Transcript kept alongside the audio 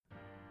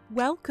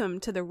Welcome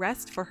to the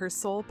Rest for Her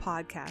Soul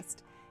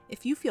podcast.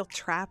 If you feel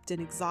trapped in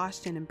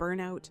exhaustion and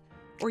burnout,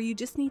 or you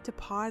just need to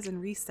pause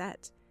and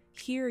reset,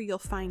 here you'll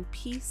find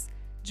peace,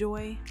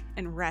 joy,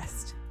 and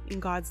rest in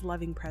God's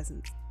loving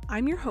presence.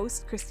 I'm your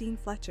host, Christine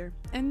Fletcher,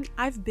 and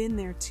I've been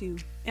there too,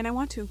 and I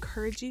want to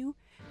encourage you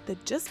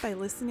that just by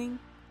listening,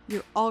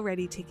 you're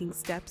already taking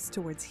steps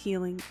towards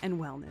healing and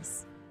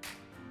wellness.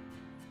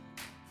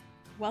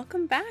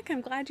 Welcome back.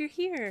 I'm glad you're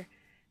here.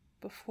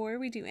 Before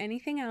we do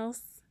anything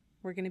else,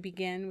 we're going to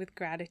begin with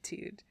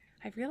gratitude.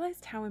 I've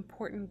realized how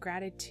important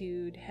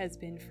gratitude has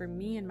been for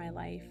me in my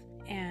life,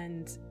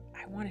 and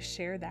I want to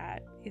share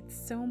that. It's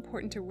so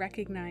important to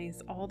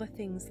recognize all the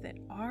things that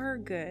are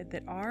good,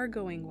 that are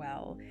going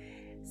well.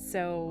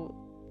 So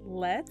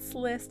let's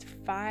list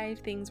 5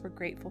 things we're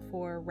grateful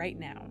for right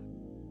now.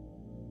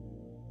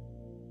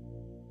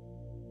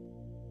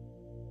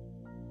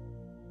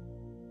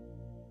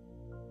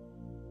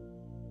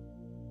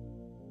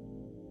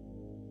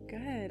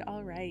 Good.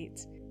 All right.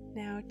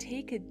 Now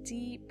take a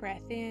deep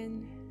breath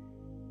in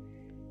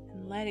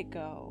and let it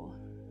go.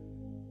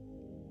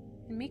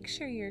 And make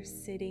sure you're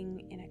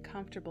sitting in a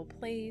comfortable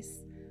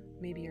place.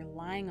 Maybe you're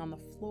lying on the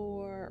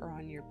floor or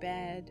on your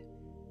bed.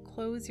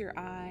 Close your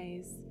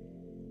eyes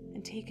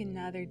and take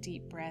another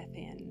deep breath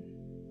in.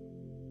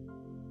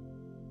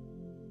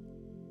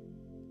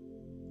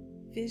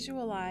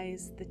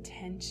 Visualize the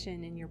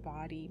tension in your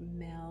body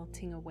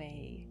melting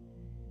away.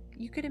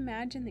 You could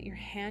imagine that you're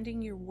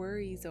handing your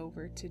worries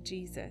over to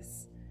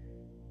Jesus,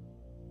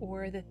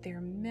 or that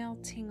they're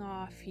melting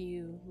off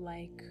you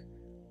like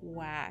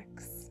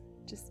wax,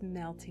 just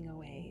melting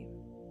away.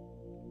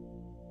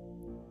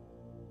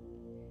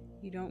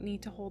 You don't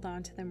need to hold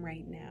on to them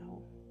right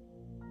now.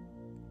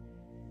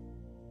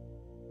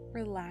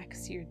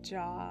 Relax your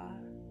jaw.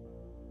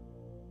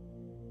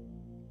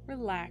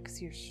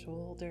 Relax your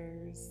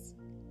shoulders.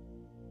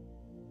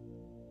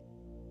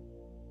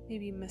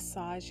 Maybe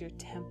massage your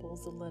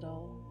temples a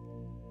little.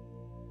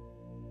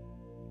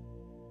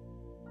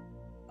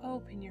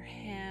 Open your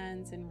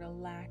hands and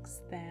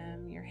relax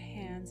them, your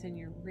hands and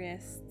your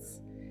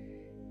wrists.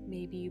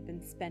 Maybe you've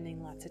been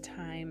spending lots of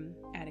time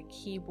at a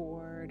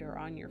keyboard or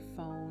on your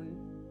phone.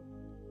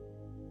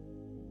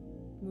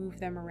 Move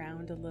them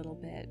around a little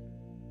bit.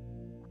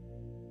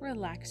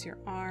 Relax your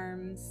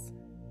arms.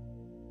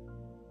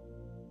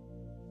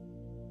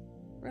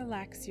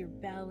 Relax your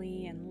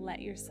belly and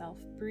let yourself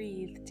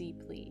breathe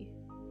deeply.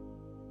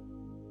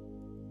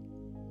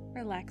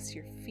 Relax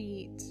your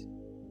feet.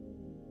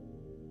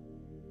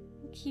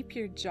 Keep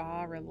your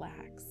jaw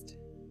relaxed.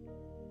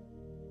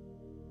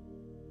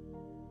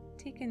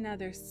 Take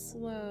another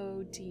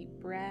slow, deep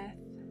breath.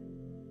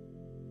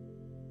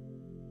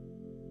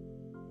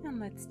 And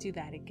let's do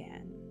that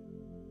again.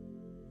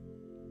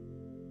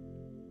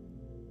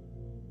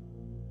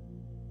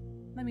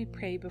 Let me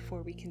pray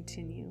before we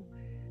continue.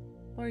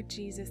 Lord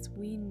Jesus,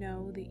 we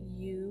know that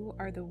you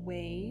are the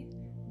way,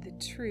 the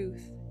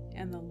truth,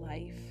 and the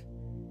life.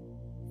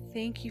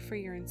 Thank you for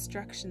your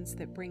instructions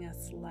that bring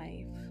us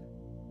life.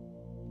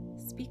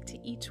 Speak to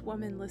each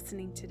woman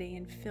listening today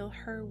and fill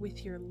her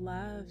with your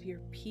love, your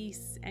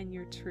peace, and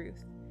your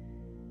truth.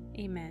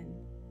 Amen.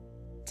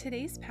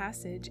 Today's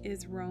passage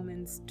is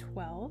Romans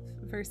 12,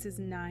 verses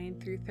 9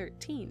 through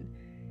 13.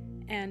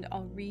 And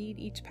I'll read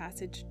each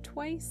passage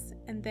twice,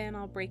 and then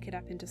I'll break it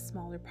up into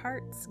smaller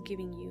parts,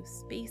 giving you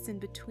space in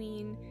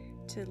between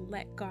to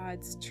let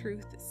God's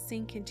truth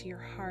sink into your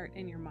heart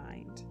and your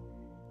mind.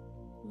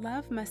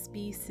 Love must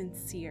be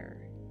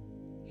sincere.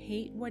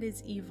 Hate what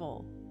is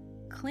evil.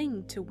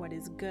 Cling to what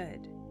is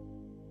good.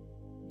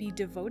 Be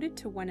devoted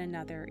to one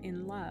another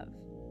in love.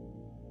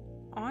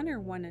 Honor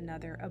one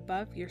another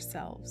above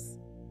yourselves.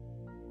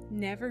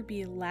 Never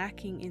be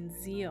lacking in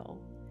zeal,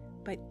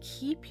 but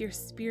keep your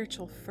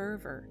spiritual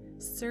fervor,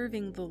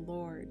 serving the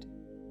Lord.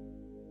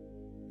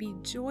 Be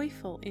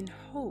joyful in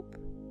hope,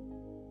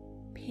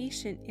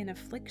 patient in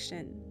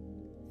affliction,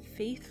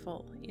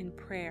 faithful in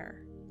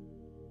prayer.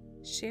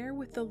 Share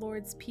with the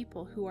Lord's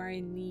people who are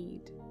in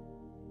need.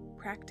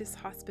 Practice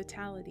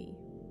hospitality.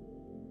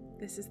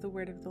 This is the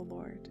word of the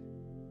Lord.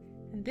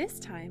 And this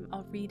time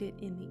I'll read it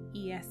in the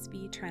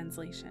ESV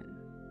translation.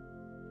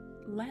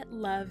 Let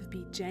love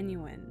be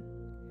genuine.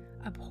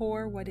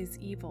 Abhor what is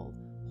evil.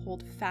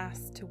 Hold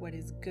fast to what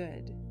is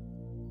good.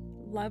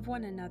 Love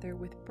one another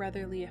with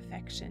brotherly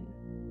affection.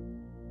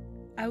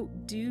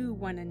 Outdo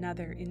one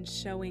another in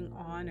showing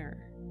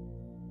honor.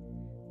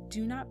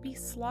 Do not be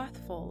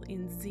slothful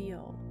in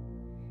zeal.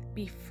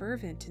 Be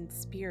fervent in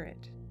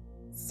spirit.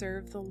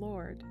 Serve the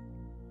Lord.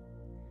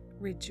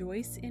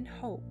 Rejoice in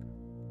hope.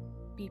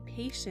 Be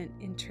patient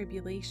in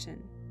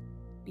tribulation.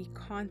 Be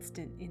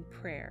constant in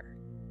prayer.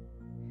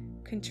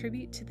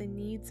 Contribute to the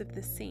needs of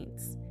the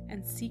saints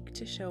and seek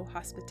to show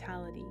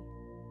hospitality.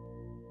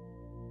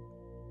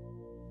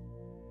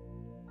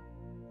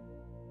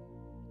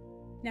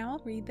 Now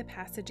I'll read the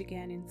passage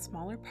again in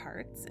smaller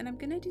parts, and I'm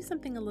going to do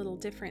something a little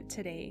different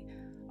today.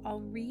 I'll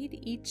read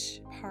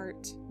each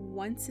part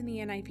once in the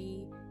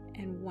NIV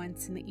and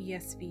once in the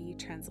ESV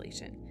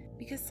translation,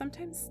 because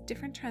sometimes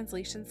different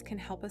translations can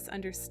help us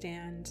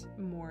understand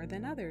more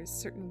than others.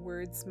 Certain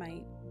words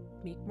might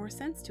make more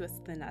sense to us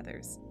than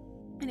others.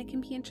 And it can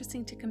be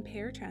interesting to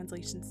compare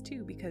translations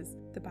too, because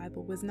the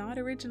Bible was not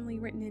originally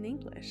written in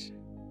English.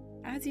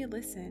 As you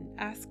listen,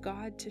 ask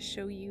God to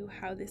show you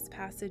how this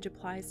passage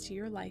applies to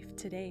your life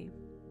today.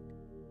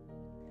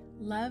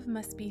 Love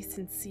must be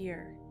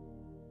sincere.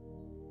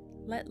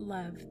 Let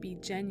love be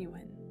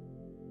genuine.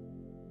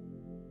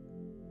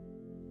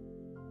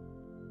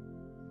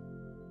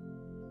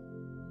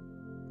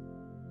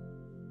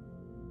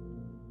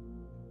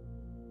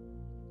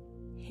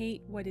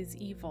 Hate what is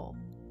evil.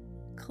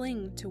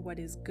 Cling to what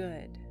is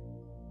good.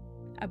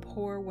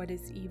 Abhor what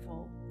is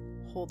evil.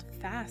 Hold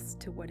fast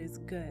to what is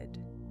good.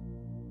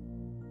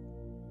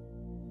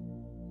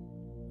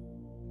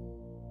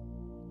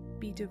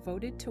 Be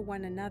devoted to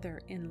one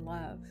another in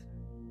love.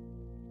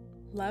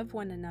 Love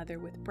one another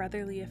with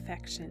brotherly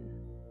affection.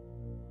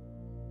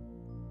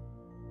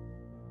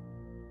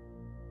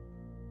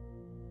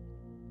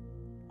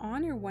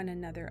 Honor one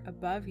another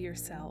above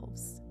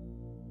yourselves.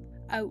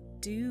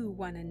 Outdo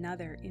one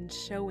another in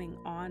showing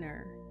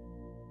honor.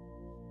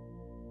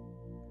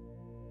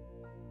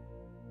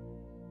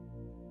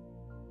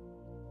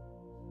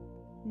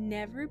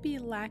 Never be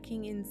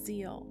lacking in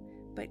zeal,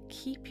 but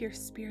keep your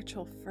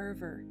spiritual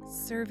fervor,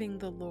 serving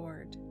the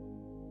Lord.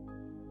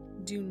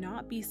 Do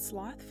not be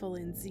slothful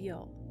in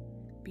zeal.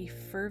 Be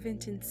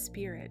fervent in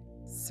spirit,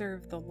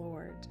 serve the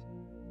Lord.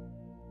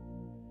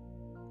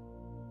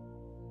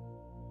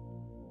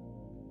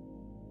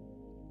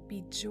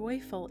 Be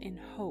joyful in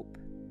hope,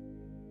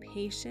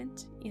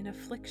 patient in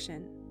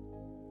affliction,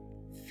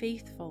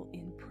 faithful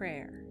in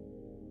prayer.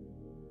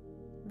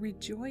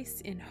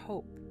 Rejoice in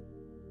hope,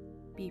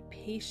 be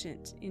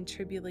patient in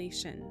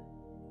tribulation,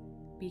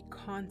 be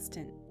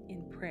constant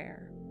in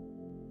prayer.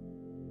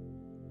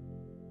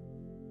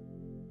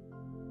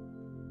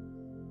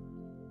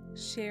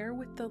 Share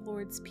with the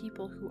Lord's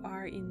people who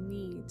are in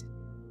need.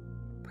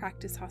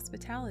 Practice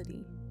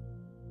hospitality.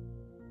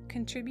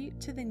 Contribute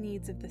to the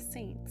needs of the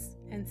saints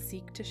and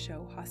seek to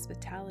show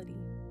hospitality.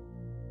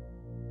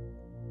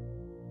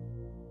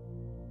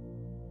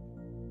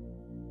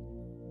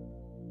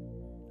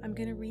 I'm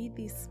going to read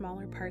these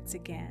smaller parts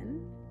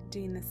again,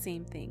 doing the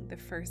same thing the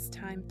first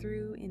time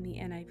through in the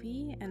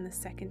NIV and the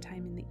second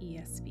time in the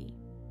ESV.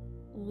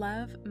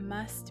 Love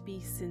must be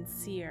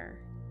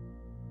sincere.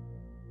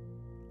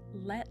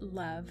 Let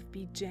love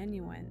be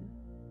genuine.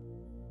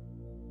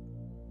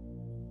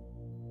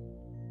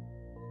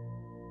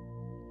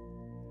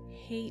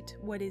 Hate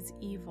what is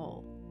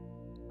evil.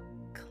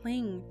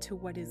 Cling to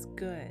what is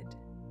good.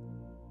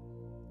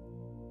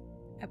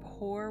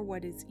 Abhor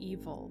what is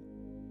evil.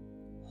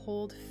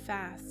 Hold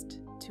fast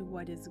to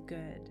what is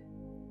good.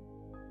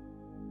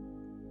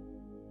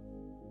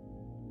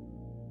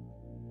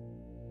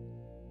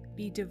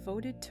 Be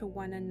devoted to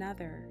one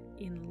another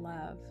in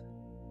love.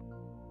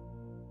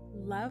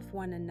 Love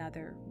one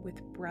another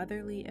with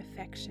brotherly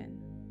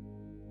affection.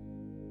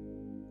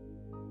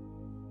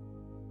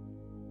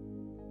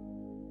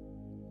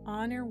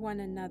 Honor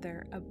one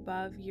another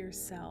above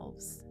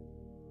yourselves.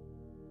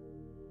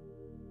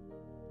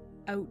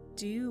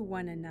 Outdo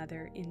one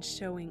another in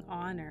showing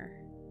honor.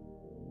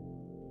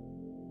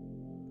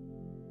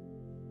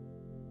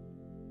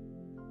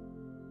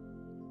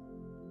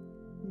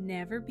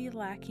 Never be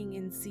lacking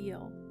in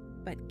zeal,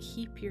 but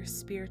keep your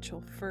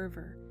spiritual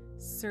fervor,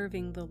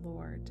 serving the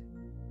Lord.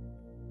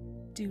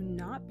 Do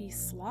not be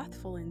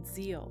slothful in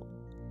zeal.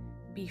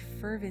 Be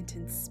fervent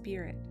in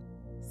spirit.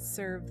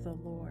 Serve the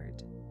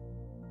Lord.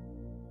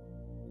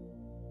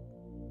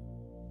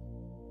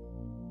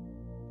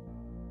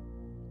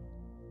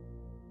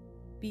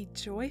 Be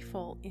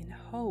joyful in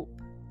hope,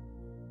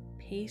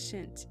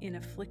 patient in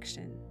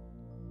affliction,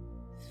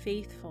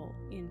 faithful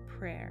in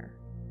prayer.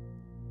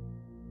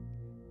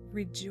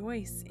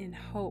 Rejoice in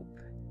hope.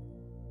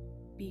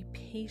 Be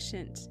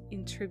patient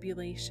in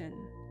tribulation.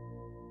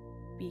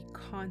 Be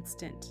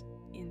constant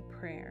in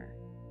prayer.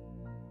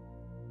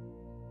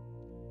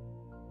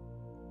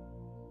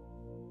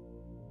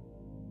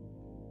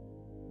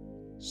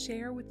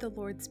 Share with the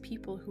Lord's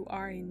people who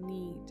are in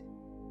need.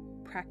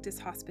 Practice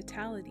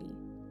hospitality.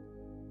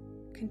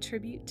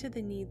 Contribute to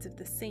the needs of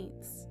the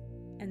saints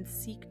and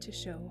seek to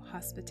show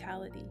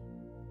hospitality.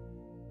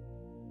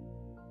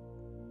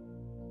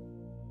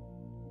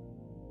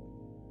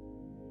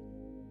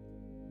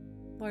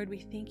 Lord, we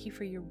thank you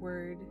for your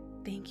word.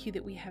 Thank you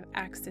that we have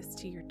access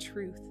to your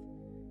truth.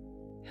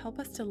 Help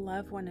us to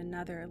love one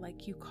another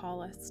like you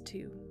call us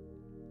to.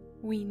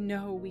 We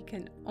know we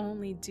can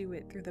only do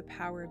it through the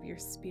power of your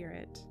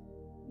Spirit.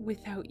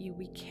 Without you,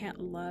 we can't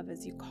love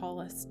as you call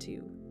us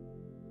to.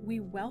 We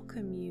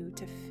welcome you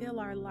to fill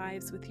our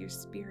lives with your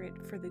Spirit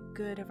for the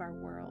good of our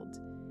world.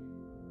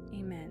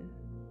 Amen.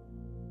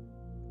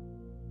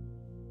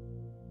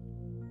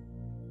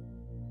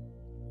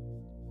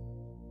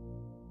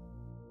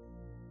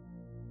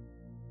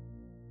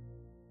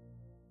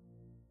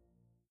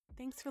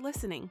 Thanks for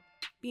listening.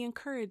 Be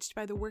encouraged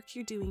by the work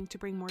you're doing to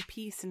bring more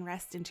peace and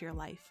rest into your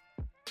life.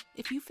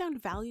 If you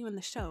found value in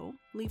the show,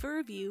 leave a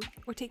review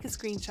or take a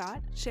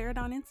screenshot, share it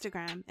on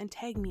Instagram, and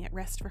tag me at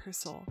Rest for Her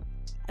Soul.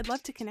 I'd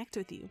love to connect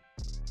with you.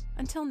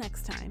 Until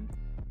next time,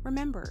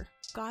 remember,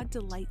 God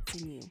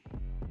delights in you.